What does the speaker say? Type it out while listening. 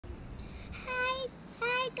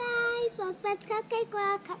welcome back to Cupcake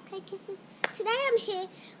World, Cupcake Kisses. Today I'm here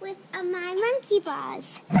with my monkey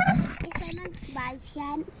bars. It's my monkey bars here,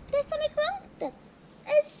 and there's something wrong with them.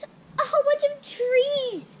 There's a whole bunch of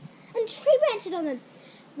trees and tree branches on them.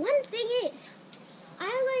 One thing is, I'm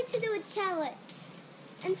going to do a challenge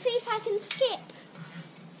and see if I can skip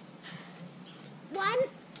one.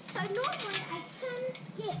 So normally I can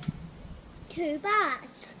skip 2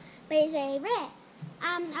 bars, but it's very rare.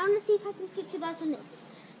 I want to see if I can skip 2 bars on this.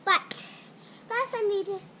 But first I need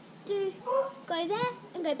to go there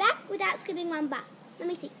and go back without skipping 1 bar. Let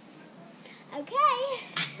me see. Okay.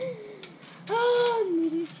 Oh, I'm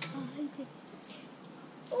really excited.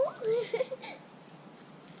 Oh.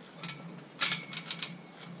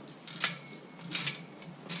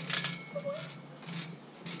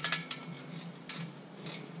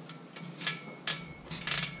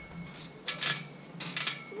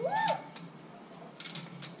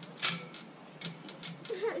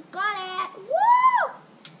 Got it! Woo!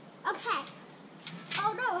 Okay.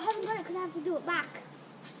 Oh no, I haven't got it because I have to do it back.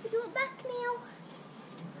 I have to do it back now.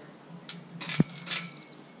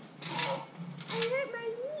 I hurt my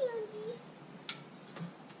knee.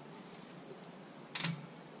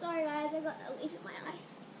 Sorry guys, I got a leaf in my eye.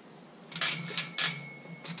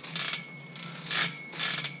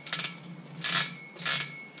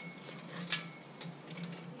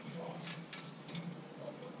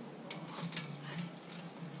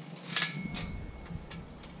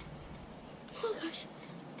 Oh gosh.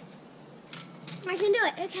 I can do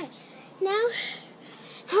it. Okay. Now,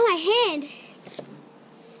 on my hand.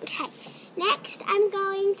 Okay. Next, I'm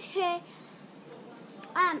going to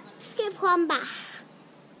skip 1 bar.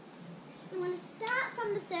 I'm going to start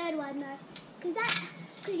from the 3rd one though,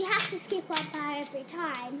 because you have to skip 1 bar every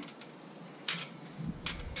time.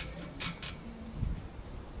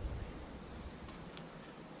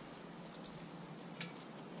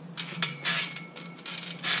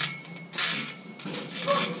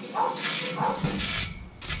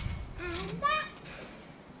 And back.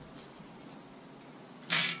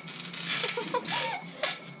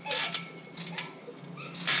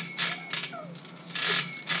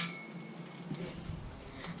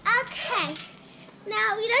 Okay,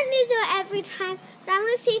 now we don't need to do it every time, but I'm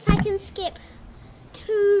going to see if I can skip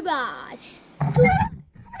 2 bars. So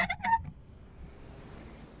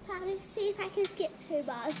I'm going to see if I can skip 2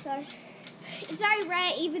 bars. So it's very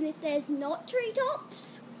rare even if there's not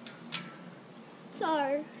treetops.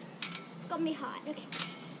 So it's got me hard. Okay.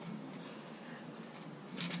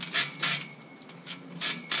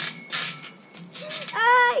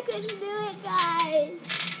 Oh, I couldn't do it, guys.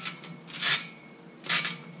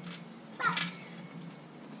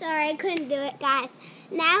 Sorry, I couldn't do it, guys.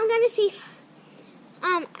 Now I'm going to see if,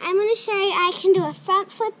 I'm going to show you I can do a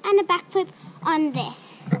front flip and a back flip on this.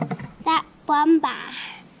 That 1 bar.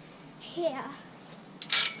 Here.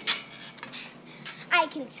 I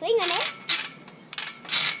can swing on it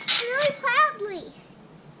really proudly.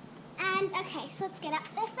 And, okay, so let's get up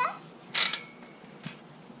there first.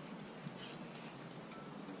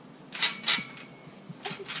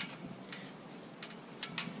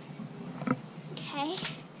 Okay.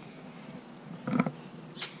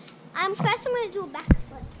 First I'm going to do a back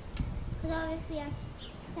flip, because obviously I'm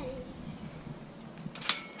standing